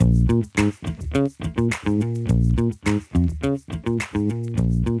Welcome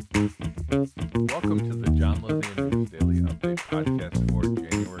to the Jon Lothian News Daily Update podcast for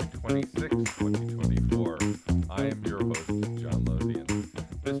January 26, 2024. I am your host, Jon Lothian.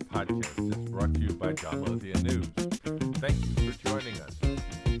 This podcast is brought to you by Jon Lothian News. Thank you for joining us.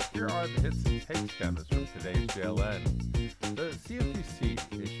 Here are the hits and takes comments from today's JLN. The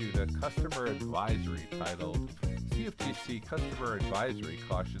CFTC issued a customer advisory titled CFTC Customer Advisory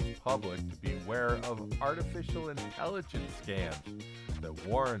Cautions Public to Beware of Artificial Intelligence Scams, that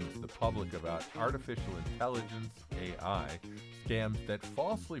warns the public about artificial intelligence, AI, scams that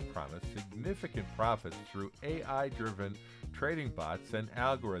falsely promise significant profits through AI-driven trading bots and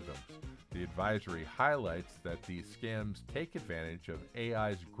algorithms. The advisory highlights that these scams take advantage of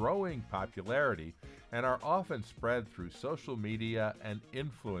AI's growing popularity and are often spread through social media and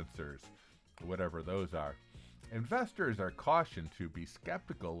influencers, whatever those are. Investors are cautioned to be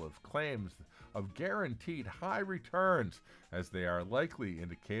skeptical of claims of guaranteed high returns, as they are likely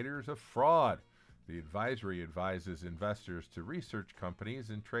indicators of fraud. The advisory advises investors to research companies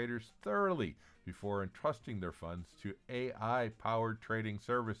and traders thoroughly before entrusting their funds to AI-powered trading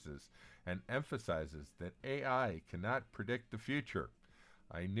services, and emphasizes that AI cannot predict the future.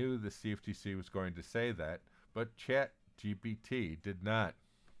 I knew the CFTC was going to say that, but ChatGPT did not.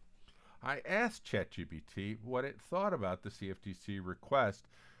 I asked ChatGPT what it thought about the CFTC request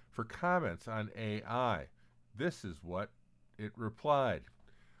for comments on AI. This is what it replied.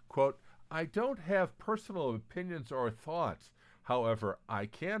 Quote, "I don't have personal opinions or thoughts. However, I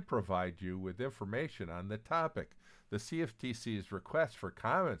can provide you with information on the topic. The CFTC's request for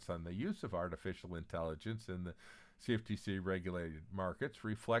comments on the use of artificial intelligence in the CFTC-regulated markets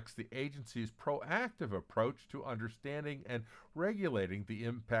reflects the agency's proactive approach to understanding and regulating the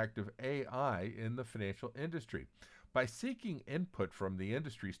impact of AI in the financial industry. By seeking input from the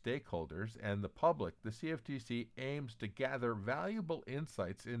industry stakeholders and the public, the CFTC aims to gather valuable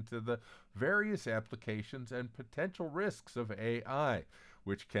insights into the various applications and potential risks of AI,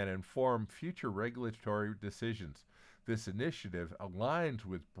 which can inform future regulatory decisions. This initiative aligns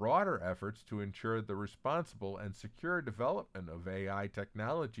with broader efforts to ensure the responsible and secure development of AI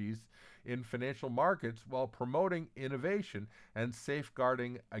technologies in financial markets while promoting innovation and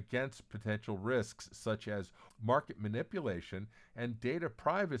safeguarding against potential risks such as market manipulation and data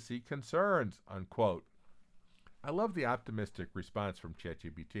privacy concerns," unquote. I love the optimistic response from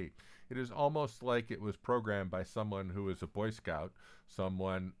ChatGPT. It is almost like it was programmed by someone who is a Boy Scout,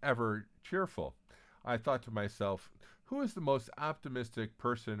 someone ever cheerful. I thought to myself, who is the most optimistic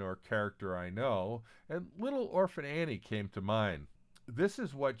person or character I know? And Little Orphan Annie came to mind. This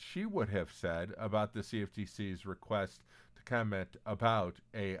is what she would have said about the CFTC's request to comment about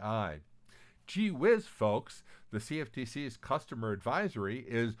AI. "Gee whiz, folks, the CFTC's customer advisory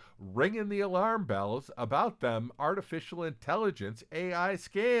is ringing the alarm bells about them artificial intelligence AI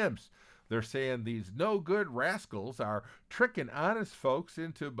scams. They're saying these no-good rascals are tricking honest folks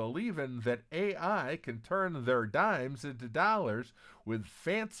into believing that AI can turn their dimes into dollars with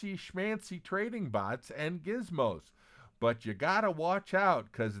fancy schmancy trading bots and gizmos. But you gotta watch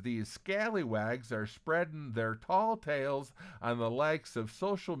out, 'cause these scallywags are spreading their tall tales on the likes of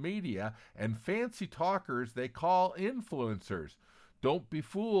social media and fancy talkers they call influencers. Don't be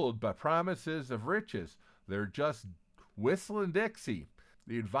fooled by promises of riches. They're just whistling Dixie.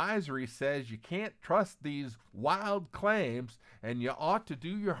 The advisory says you can't trust these wild claims, and you ought to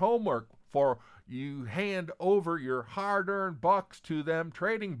do your homework before you hand over your hard-earned bucks to them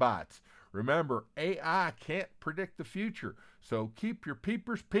trading bots. Remember, AI can't predict the future, so keep your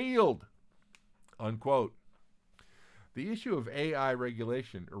peepers peeled," unquote. The issue of AI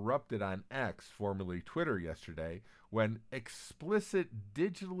regulation erupted on X, formerly Twitter, yesterday, when explicit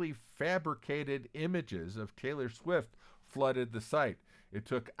digitally fabricated images of Taylor Swift flooded the site. It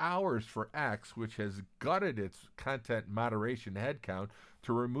took hours for X, which has gutted its content moderation headcount,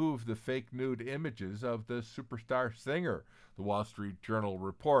 to remove the fake nude images of the superstar singer, the Wall Street Journal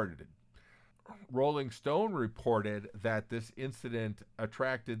reported. Rolling Stone reported that this incident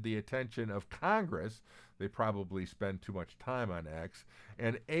attracted the attention of Congress. They probably spend too much time on X,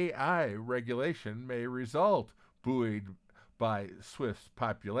 and AI regulation may result, buoyed by Swift's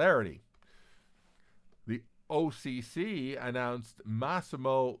popularity. The OCC announced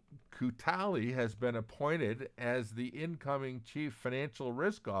Massimo Cutali has been appointed as the incoming Chief Financial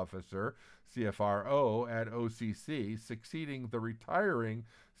Risk Officer, CFRO, at OCC, succeeding the retiring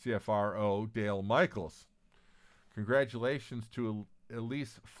CFRO, Dale Michaels. Congratulations to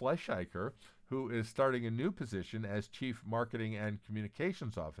Elise Fleischeicher, who is starting a new position as Chief Marketing and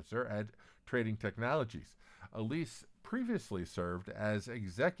Communications Officer at Trading Technologies. Elise previously served as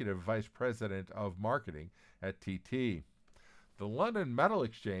Executive Vice President of Marketing at TT. The London Metal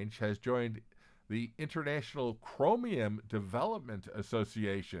Exchange has joined the International Chromium Development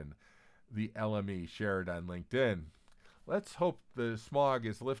Association, the LME shared on LinkedIn. Let's hope the smog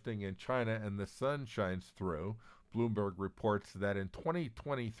is lifting in China and the sun shines through. Bloomberg reports that in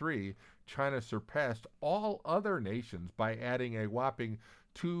 2023, China surpassed all other nations by adding a whopping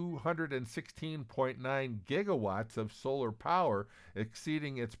 216.9 gigawatts of solar power,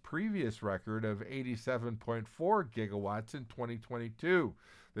 exceeding its previous record of 87.4 gigawatts in 2022.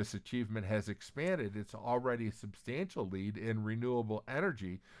 This achievement has expanded its already substantial lead in renewable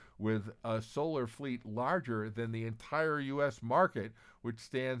energy, with a solar fleet larger than the entire U.S. market, which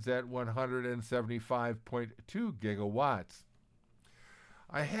stands at 175.2 gigawatts.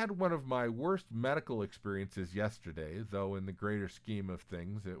 I had one of my worst medical experiences yesterday, though in the greater scheme of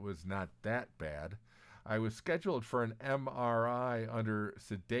things it was not that bad. I was scheduled for an MRI under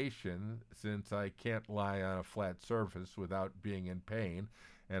sedation since I can't lie on a flat surface without being in pain,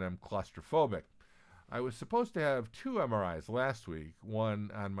 and I'm claustrophobic. I was supposed to have 2 MRIs last week,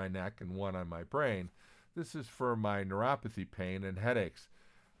 one on my neck and one on my brain. This is for my neuropathy pain and headaches.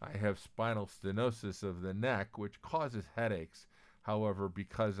 I have spinal stenosis of the neck, which causes headaches. However,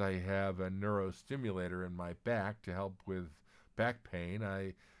 because I have a neurostimulator in my back to help with back pain,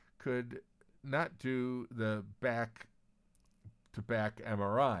 I could not do the back-to-back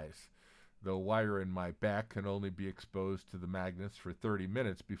MRIs. The wire in my back can only be exposed to the magnets for 30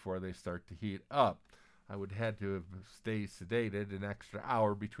 minutes before they start to heat up. I would have to stay sedated an extra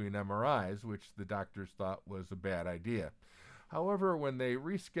hour between MRIs, which the doctors thought was a bad idea. However, when they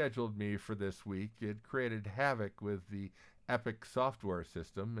rescheduled me for this week, it created havoc with the Epic software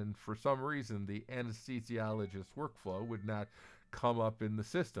system, and for some reason the anesthesiologist's workflow would not come up in the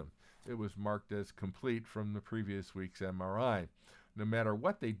system. It was marked as complete from the previous week's MRI. No matter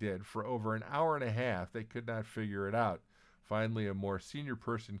what they did, for over an hour and a half, they could not figure it out. Finally, a more senior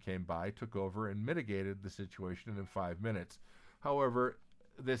person came by, took over, and mitigated the situation in 5 minutes. However,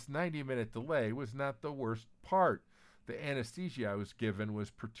 this 90-minute delay was not the worst part. The anesthesia I was given was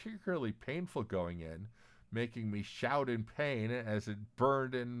particularly painful going in, making me shout in pain as it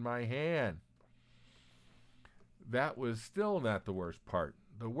burned in my hand. That was still not the worst part.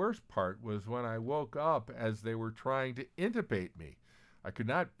 The worst part was when I woke up as they were trying to intubate me. I could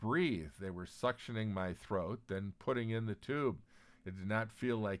not breathe. They were suctioning my throat, then putting in the tube. It did not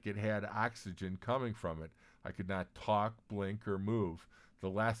feel like it had oxygen coming from it. I could not talk, blink, or move. The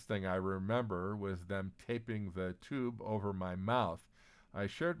last thing I remember was them taping the tube over my mouth. I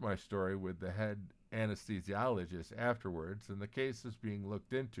shared my story with the head anesthesiologist afterwards, and the case is being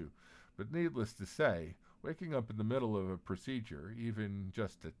looked into. But needless to say, waking up in the middle of a procedure, even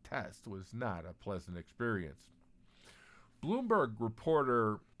just a test, was not a pleasant experience. Bloomberg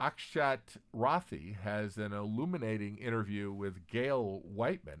reporter Akshat Rathi has an illuminating interview with Gail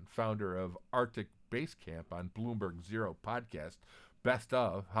Whiteman, founder of Arctic Base Camp, on Bloomberg Zero podcast, Best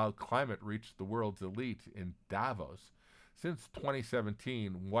of How Climate Reached the World's Elite in Davos. Since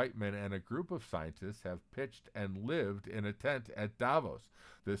 2017, Whiteman and a group of scientists have pitched and lived in a tent at Davos,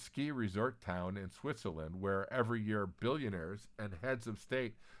 the ski resort town in Switzerland, where every year billionaires and heads of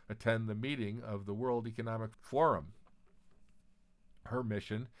state attend the meeting of the World Economic Forum. Her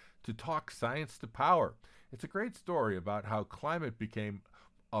mission: to talk science to power. It's a great story about how climate became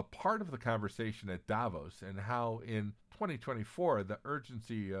a part of the conversation at Davos, and how in 2024 the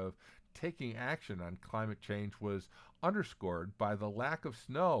urgency of taking action on climate change was underscored by the lack of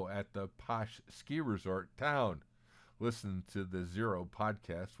snow at the posh ski resort town. Listen to the Zero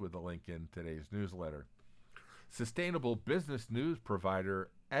podcast with a link in today's newsletter. Sustainable business news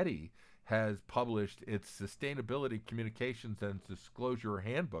provider Eddy has published its Sustainability Communications and Disclosure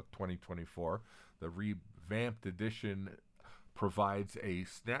Handbook 2024. The revamped edition provides a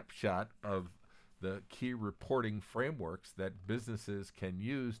snapshot of the key reporting frameworks that businesses can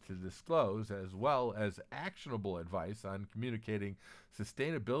use to disclose, as well as actionable advice on communicating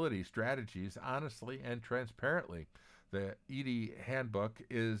sustainability strategies honestly and transparently. The ED Handbook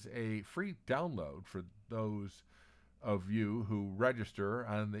is a free download for those of you who register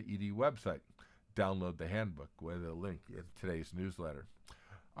on the ED website. Download the handbook with a link in today's newsletter.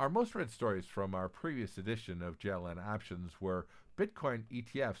 Our most read stories from our previous edition of JLN Options were Bitcoin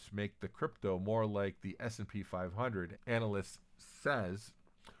ETFs make the crypto more like the S&P 500. Analyst says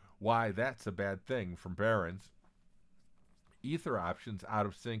why that's a bad thing from Barron's. Ether options out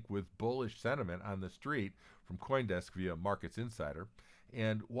of sync with bullish sentiment on the street from CoinDesk via Markets Insider.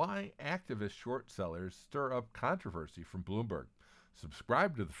 And why activist short sellers stir up controversy from Bloomberg.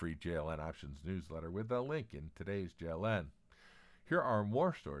 Subscribe to the free JLN Options newsletter with the link in today's JLN. Here are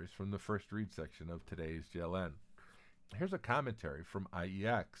more stories from the first read section of today's JLN. Here's a commentary from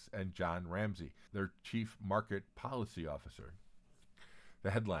IEX and John Ramsey, their Chief Market Policy Officer.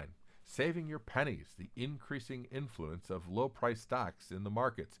 The headline, Saving Your Pennies, the Increasing Influence of Low-Price Stocks in the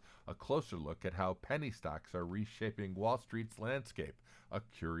Markets. A closer look at how penny stocks are reshaping Wall Street's landscape. A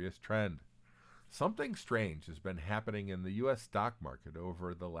curious trend. Something strange has been happening in the U.S. stock market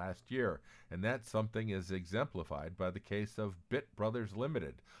over the last year, and that something is exemplified by the case of Bit Brothers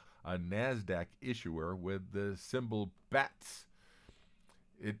Limited, a NASDAQ issuer with the symbol BETS.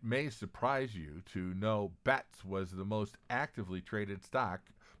 It may surprise you to know BETS was the most actively traded stock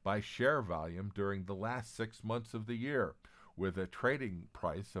by share volume during the last 6 months of the year, with a trading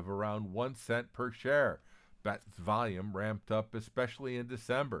price of around 1 cent per share. BETS volume ramped up especially in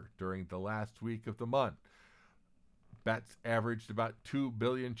December during the last week of the month. BETS averaged about 2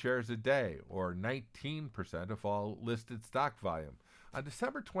 billion shares a day, or 19% of all listed stock volume. On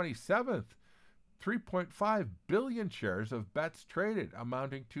December 27th, 3.5 billion shares of BETS traded,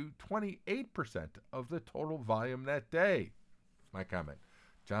 amounting to 28% of the total volume that day. My comment,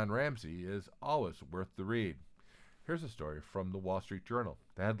 John Ramsey is always worth the read. Here's a story from the Wall Street Journal.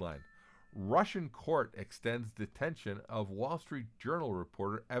 The headline, Russian court extends detention of Wall Street Journal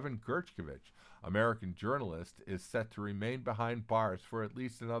reporter Evan Gershkovich. American journalist is set to remain behind bars for at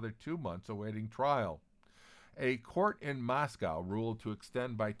least another 2 months awaiting trial. A court in Moscow ruled to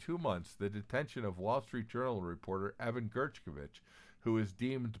extend by 2 months the detention of Wall Street Journal reporter Evan Gershkovich, who is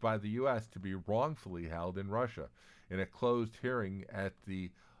deemed by the U.S. to be wrongfully held in Russia. In a closed hearing at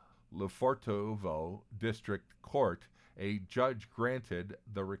the Lefortovo District Court, a judge granted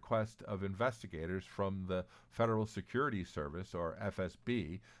the request of investigators from the Federal Securities Service, or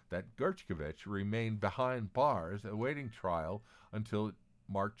FSB, that Gershkovich remain behind bars awaiting trial until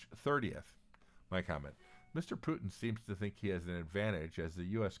March 30th. My comment, Mr. Putin seems to think he has an advantage as the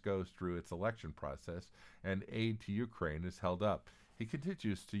U.S. goes through its election process and aid to Ukraine is held up. He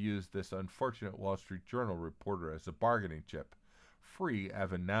continues to use this unfortunate Wall Street Journal reporter as a bargaining chip. Free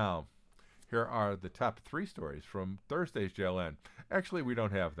Evan now. Here are the top 3 stories from Thursday's JLN. Actually, we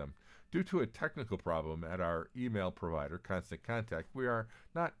don't have them. Due to a technical problem at our email provider, Constant Contact, we are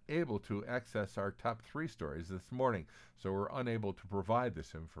not able to access our top 3 stories this morning, so we're unable to provide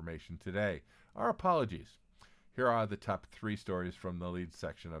this information today. Our apologies. Here are the top 3 stories from the lead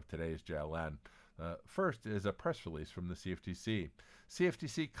section of today's JLN. First is a press release from the CFTC.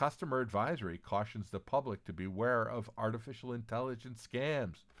 CFTC Customer Advisory cautions the public to beware of artificial intelligence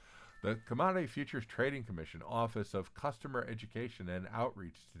scams. The Commodity Futures Trading Commission Office of Customer Education and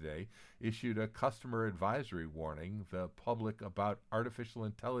Outreach today issued a customer advisory warning the public about artificial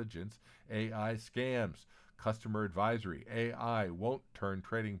intelligence AI scams. Customer advisory, AI won't turn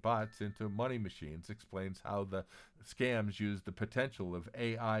trading bots into money machines, explains how the scams use the potential of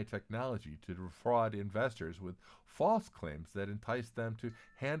AI technology to defraud investors with false claims that entice them to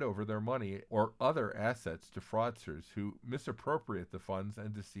hand over their money or other assets to fraudsters who misappropriate the funds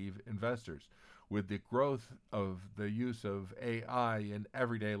and deceive investors. With the growth of the use of AI in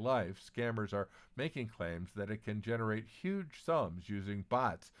everyday life, scammers are making claims that it can generate huge sums using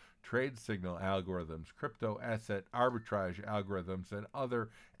bots, trade signal algorithms, crypto asset arbitrage algorithms, and other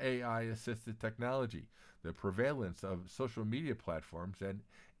AI-assisted technology. The prevalence of social media platforms and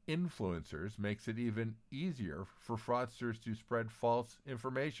influencers makes it even easier for fraudsters to spread false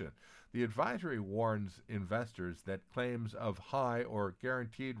information. The advisory warns investors that claims of high or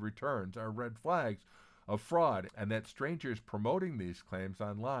guaranteed returns are red flags of fraud and that strangers promoting these claims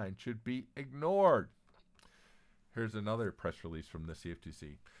online should be ignored. Here's another press release from the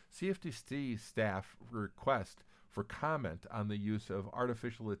CFTC. CFTC staff request for comment on the use of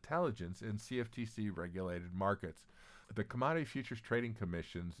artificial intelligence in CFTC-regulated markets. The Commodity Futures Trading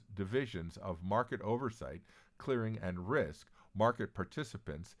Commission's divisions of market oversight, clearing and risk, market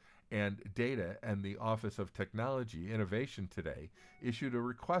participants, and data, and the Office of Technology Innovation today issued a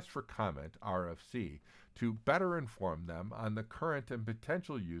request for comment, RFC, to better inform them on the current and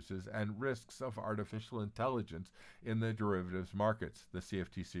potential uses and risks of artificial intelligence in the derivatives markets the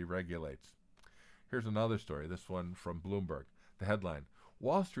CFTC regulates. Here's another story, this one from Bloomberg. The headline,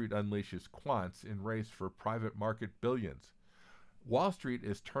 Wall Street unleashes quants in race for private market billions. Wall Street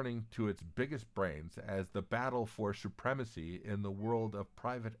is turning to its biggest brains as the battle for supremacy in the world of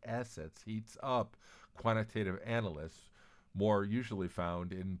private assets heats up. Quantitative analysts, more usually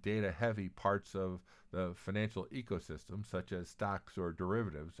found in data-heavy parts of the financial ecosystem, such as stocks or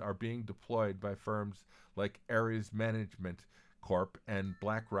derivatives, are being deployed by firms like Ares Management Corp. And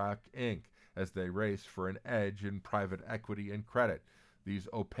BlackRock Inc. as they race for an edge in private equity and credit. These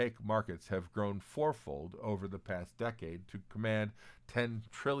opaque markets have grown fourfold over the past decade to command $10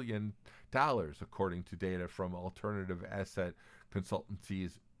 trillion, according to data from alternative asset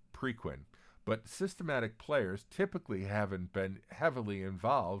consultancies Preqin. But systematic players typically haven't been heavily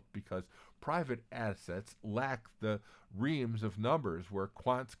involved because private assets lack the reams of numbers where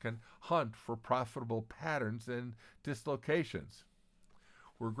quants can hunt for profitable patterns and dislocations.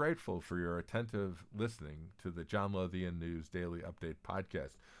 We're grateful for your attentive listening to the Jon Lothian News Daily Update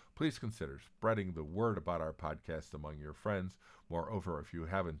podcast. Please consider spreading the word about our podcast among your friends. Moreover, if you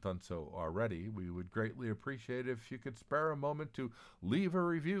haven't done so already, we would greatly appreciate if you could spare a moment to leave a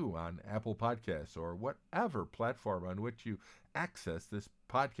review on Apple Podcasts or whatever platform on which you access this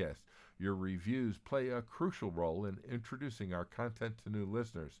podcast. Your reviews play a crucial role in introducing our content to new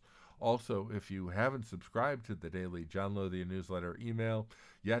listeners. Also, if you haven't subscribed to the daily Jon Lothian newsletter email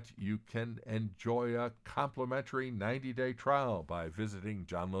yet, you can enjoy a complimentary 90-day trial by visiting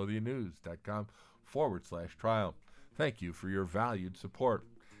jonlothiannews.com/trial. Thank you for your valued support.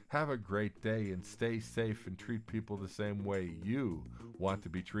 Have a great day and stay safe and treat people the same way you want to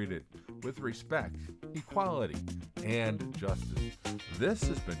be treated, with respect, equality, and justice. This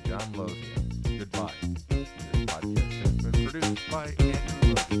has been Jon Lothian. Goodbye. This podcast has been produced by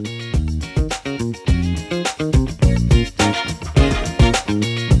Andrew Lothian.